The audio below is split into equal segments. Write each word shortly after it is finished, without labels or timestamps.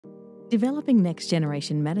Developing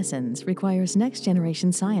next-generation medicines requires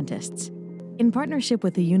next-generation scientists. In partnership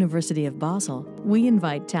with the University of Basel, we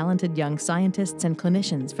invite talented young scientists and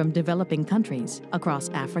clinicians from developing countries across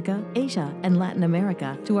Africa, Asia, and Latin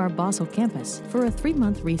America to our Basel campus for a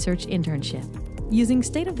 3-month research internship. Using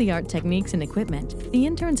state-of-the-art techniques and equipment, the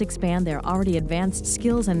interns expand their already advanced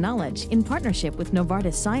skills and knowledge in partnership with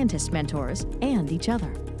Novartis scientist mentors and each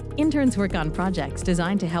other. Interns work on projects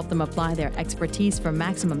designed to help them apply their expertise for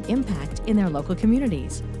maximum impact in their local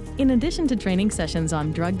communities. In addition to training sessions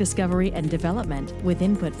on drug discovery and development with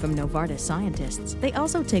input from Novartis scientists, they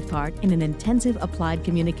also take part in an intensive applied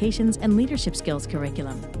communications and leadership skills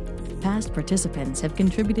curriculum. Past participants have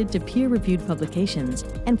contributed to peer-reviewed publications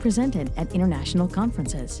and presented at international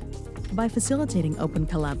conferences. By facilitating open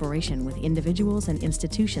collaboration with individuals and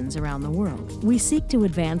institutions around the world, we seek to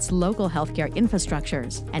advance local healthcare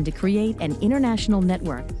infrastructures and to create an international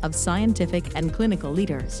network of scientific and clinical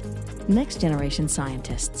leaders. Next generation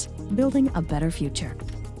scientists, building a better future.